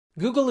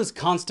Google is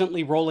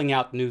constantly rolling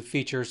out new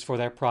features for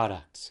their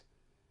products.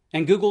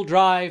 And Google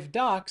Drive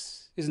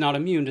Docs is not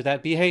immune to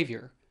that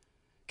behavior.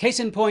 Case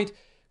in point,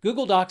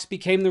 Google Docs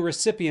became the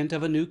recipient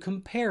of a new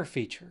Compare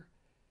feature.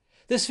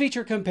 This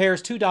feature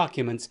compares two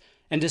documents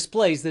and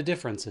displays the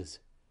differences.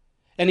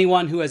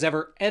 Anyone who has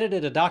ever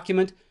edited a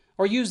document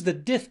or used the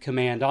diff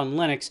command on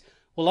Linux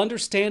will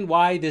understand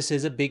why this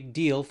is a big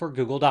deal for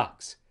Google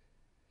Docs.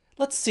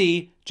 Let's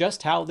see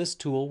just how this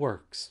tool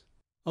works.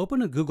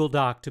 Open a Google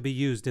Doc to be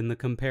used in the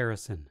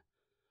comparison.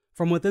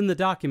 From within the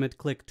document,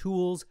 click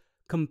Tools,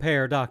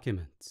 Compare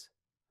Documents.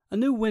 A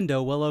new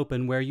window will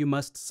open where you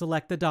must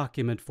select the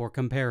document for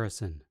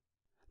comparison.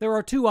 There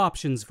are two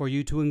options for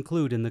you to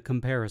include in the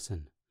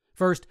comparison.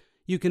 First,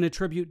 you can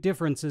attribute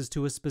differences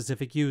to a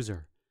specific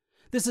user.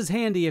 This is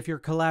handy if you're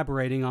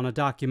collaborating on a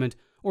document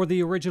or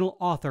the original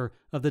author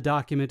of the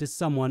document is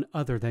someone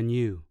other than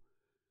you.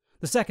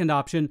 The second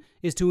option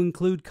is to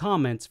include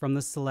comments from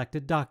the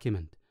selected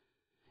document.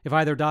 If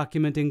either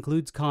document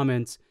includes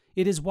comments,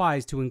 it is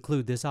wise to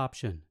include this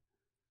option.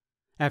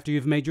 After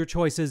you've made your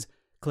choices,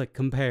 click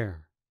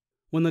Compare.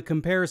 When the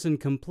comparison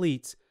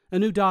completes, a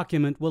new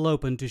document will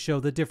open to show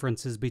the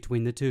differences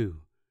between the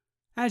two.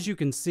 As you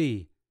can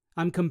see,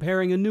 I'm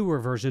comparing a newer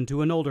version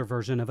to an older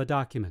version of a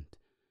document.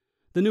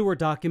 The newer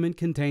document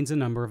contains a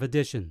number of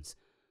additions,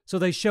 so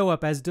they show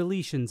up as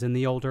deletions in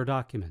the older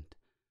document.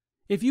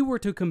 If you were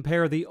to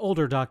compare the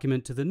older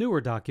document to the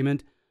newer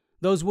document,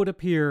 those would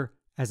appear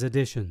as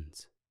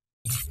additions.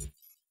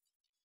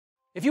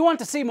 If you want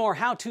to see more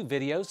how-to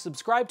videos,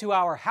 subscribe to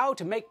our How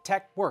to Make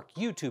Tech Work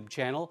YouTube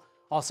channel.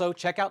 Also,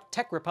 check out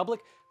Tech Republic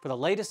for the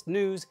latest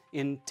news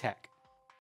in tech.